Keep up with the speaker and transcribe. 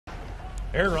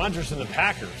Aaron Rodgers and the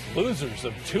Packers, losers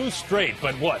of 2 straight,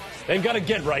 but what? They've got a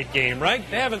get-right game, right?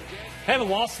 They haven't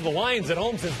lost to the Lions at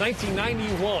home since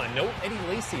 1991. No Eddie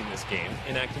Lacy in this game,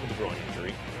 inactive with a groin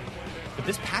injury. But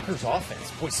this Packers offense,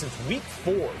 boy, since week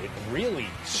 4, it really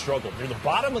struggled. They're the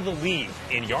bottom of the league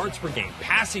in yards per game,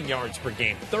 passing yards per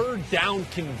game, third down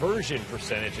conversion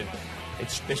percentage, and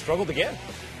they struggled again.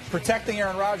 Protecting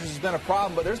Aaron Rodgers has been a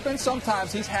problem, but there's been some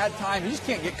times he's had time. He just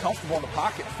can't get comfortable in the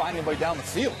pocket and find anybody down the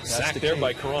field. Sacked there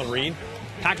by Karan Reed.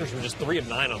 Packers were just 3 of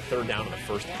 9 on third down in the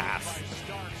first half.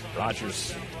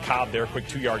 Rodgers, Cobb there, quick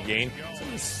 2-yard gain.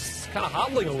 He's kind of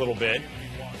hobbling a little bit.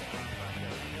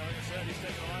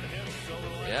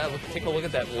 Yeah, take a look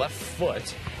at that left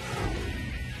foot.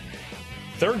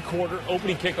 Third quarter,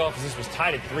 opening kickoff, as this was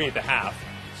tied at 3 at the half.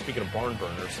 Speaking of barn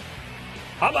burners.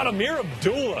 How about Amir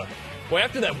Abdullah? Boy,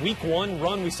 after that week 1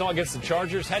 run we saw against the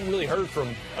Chargers, hadn't really heard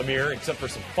from Amir except for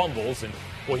some fumbles. And,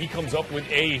 boy, he comes up with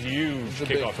a huge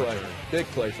kickoff return. Big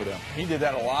play for them. He did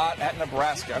that a lot at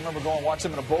Nebraska. I remember going and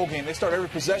watching him in a bowl game. They start every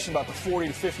possession about the 40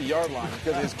 to 50-yard line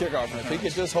because of his kickoff return. If he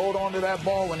could just hold on to that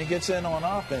ball when he gets in on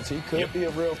offense, he could be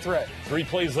a real threat. 3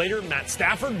 plays later, Matt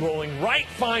Stafford rolling right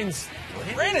finds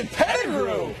Brandon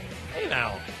Pettigrew. Hey,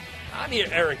 now, not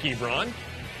Eric Ebron.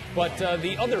 But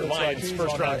the other Lions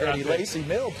first-round draft pick, Lacy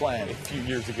Mill plan a few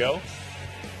years ago.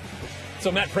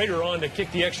 So Matt Prater on to kick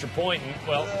the extra point. And,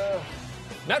 well,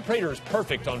 Matt Prater is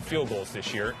perfect on field goals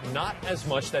this year. Not as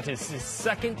much. That is his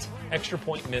 2nd extra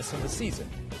point miss of the season.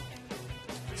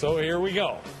 So here we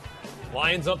go.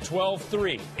 Lions up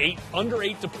 12-3. Under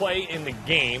 8 to play in the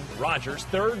game. Rodgers,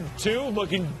 3rd and 2,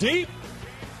 looking deep.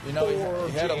 You know,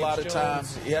 he had a lot of time.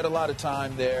 He had a lot of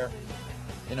time there.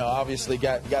 You know, obviously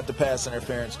got the pass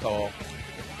interference call.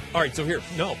 All right, so here,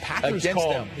 Packers against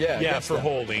call, them. Yeah, for them.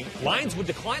 holding. Lions would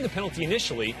decline the penalty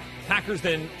initially. Packers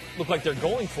then look like they're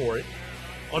going for it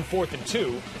on 4th and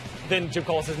 2. Then Jim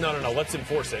Caldwell says, no, let's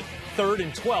enforce it. 3rd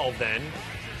and 12 then.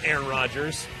 Aaron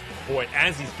Rodgers, boy,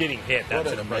 as he's getting hit, that's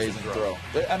what an amazing throw.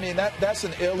 I mean, that's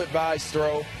an ill-advised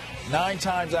throw. 9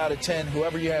 times out of 10,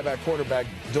 whoever you have at quarterback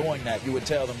doing that, you would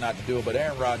tell them not to do it. But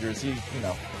Aaron Rodgers, he's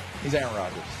Aaron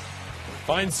Rodgers.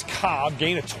 Finds Cobb,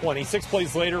 gain of 20. 6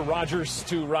 plays later, Rodgers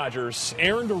to Rodgers.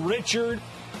 Aaron to Richard.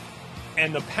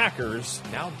 And the Packers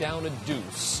now down a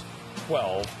deuce,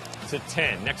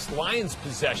 12-10. Next Lions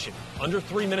possession. Under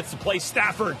 3 minutes to play.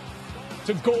 Stafford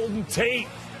to Golden Tate,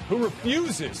 who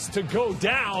refuses to go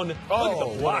down. Look at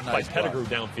the block by Pettigrew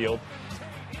downfield.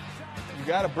 You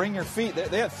got to bring your feet.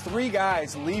 They had 3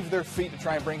 guys leave their feet to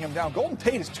try and bring him down. Golden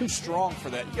Tate is too strong for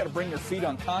that. You got to bring your feet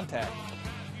on contact.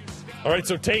 All right,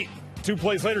 so Tate, 2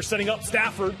 plays later, setting up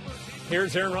Stafford.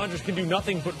 Here's Aaron Rodgers, can do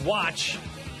nothing but watch,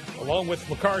 along with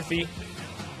McCarthy.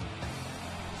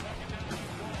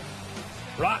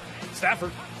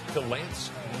 Stafford to Lance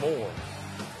Moore.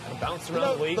 Bounce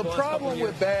around the league. The problem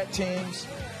with bad teams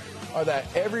are that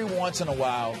every once in a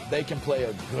while they can play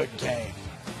a good game.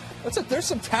 There's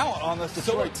some talent on this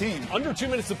Detroit team. Under 2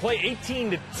 minutes to play,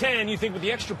 18-10. You think with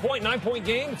the extra point, 9-point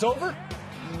game, it's over?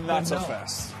 Not so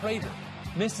fast. Prater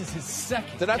misses his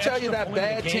 2nd. Did I tell you that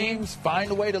bad teams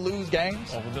find a way to lose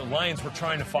games? Oh, the Lions were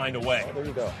trying to find a way. Oh, there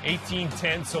you go.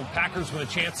 18-10, so Packers with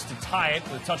a chance to tie it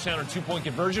with a touchdown or 2-point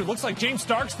conversion. Looks like James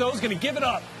Starks, though, is going to give it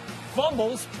up.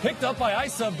 Fumbles, picked up by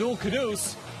Isa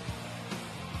Abdul-Quddus.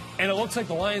 And it looks like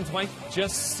the Lions might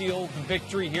just seal the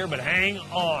victory here, but hang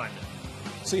on.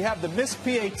 So you have the missed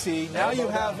PAT. Now you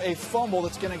have a fumble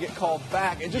that's going to get called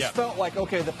back. It just felt like,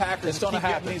 okay, the Packers keep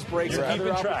getting these breaks. You're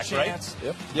keeping track, right?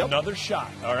 Yep. Another shot,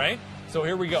 all right? So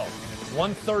here we go.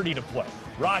 1:30 to play.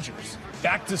 Rodgers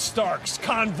back to Starks.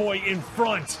 Convoy in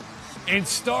front. And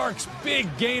Starks, big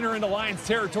gainer into Lions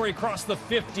territory across the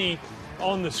 50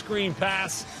 on the screen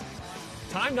pass.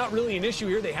 Time not really an issue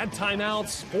here. They had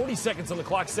timeouts. 40 seconds on the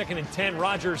clock, 2nd and 10.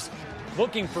 Rodgers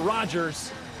looking for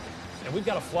Rodgers. And we've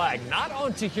got a flag, not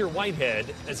on Tahir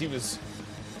Whitehead as he was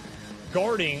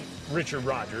guarding Richard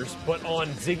Rodgers, but on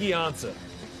Ziggy Ansah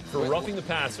for roughing the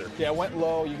passer. Yeah, went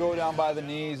low. You go down by the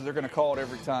knees. They're going to call it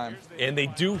every time. And they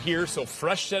do here, so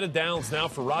fresh set of downs now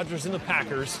for Rodgers and the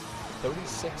Packers.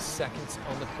 36 seconds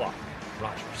on the clock.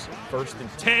 Rodgers, 1st and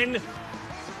 10.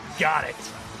 Got it.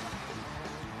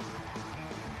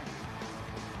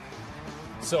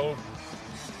 So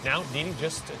now needing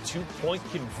just a 2-point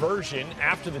conversion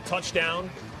after the touchdown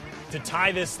to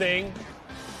tie this thing.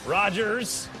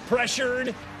 Rodgers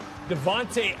pressured.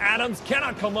 Devontae Adams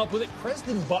cannot come up with it.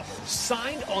 Preston Butler,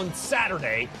 signed on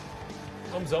Saturday,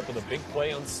 comes up with a big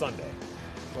play on Sunday.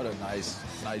 What a nice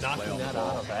play on Knocking the that ball.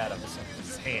 out of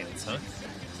Adams' hands, huh?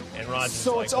 And Rodgers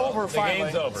So like, it's over the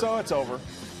finally. game's over. So it's over.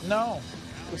 No,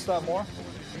 We stop more?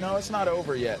 no, it's not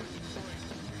over yet.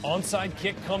 Onside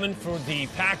kick coming for the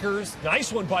Packers.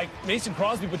 Nice one by Mason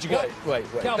Crosby, but you got Wait.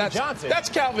 Calvin Johnson. That's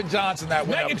Calvin Johnson that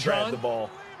went up and Megatron. grabbed the ball.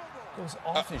 Goes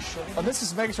off his shoulder. Oh, this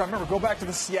is Megatron. Remember, go back to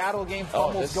the Seattle game.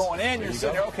 Fumbles going in. there You're you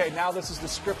sitting go. there, okay, now this is the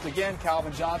script again.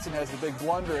 Calvin Johnson has the big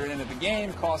blunder at the end of the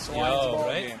game, costs the Lions the ball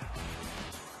right? game.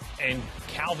 And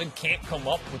Calvin can't come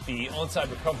up with the onside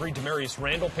recovery. Demarius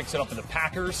Randall picks it up for the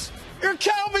Packers. You're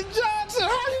Calvin Johnson.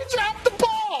 How you drop the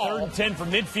ball? 3rd and 10 for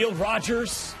midfield.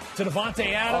 Rodgers to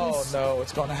Devontae Adams. Oh, no,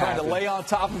 it's going to Trying happen. to lay on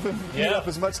top of him, eat Yeah. up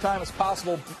as much time as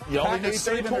possible. You only Packers need 3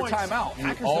 saving their points. timeout. You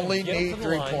Packers only don't get need up to the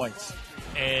 3 line. points.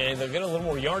 And they'll get a little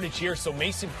more yardage here. So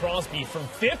Mason Crosby from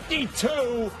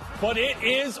 52, but it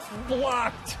is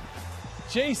blocked.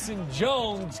 Jason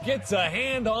Jones gets a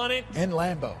hand on it, In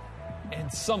Lambeau.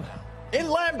 and somehow In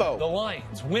Lambeau. the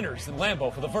Lions winners in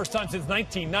Lambeau for the first time since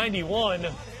 1991.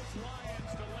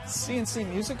 CNC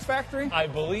Music Factory? I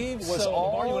believe Was so.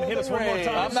 all Lamar, you want to hit us one more the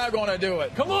time? I'm not going to do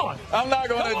it. Come on. I'm not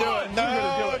going to Come do on. it. You're No,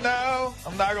 gonna do it. no.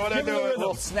 I'm not going to Give me do the it. A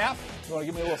little snap? You want to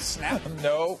give me a little snap?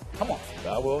 No. Come on.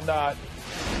 I will not.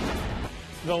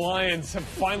 The Lions have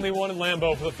finally won in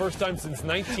Lambeau for the first time since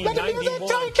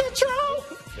 1991.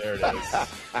 control. There it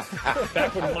is.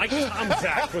 Back when Mike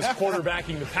Tomczak was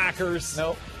quarterbacking the Packers.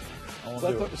 Nope. I won't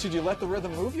do it. Should you let the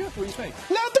rhythm move you? What do you think?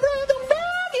 Let the rhythm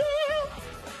move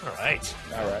you. All right.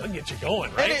 All right. I'll get you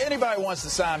going, right? Anybody wants to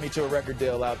sign me to a record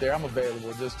deal out there, I'm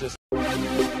available. Just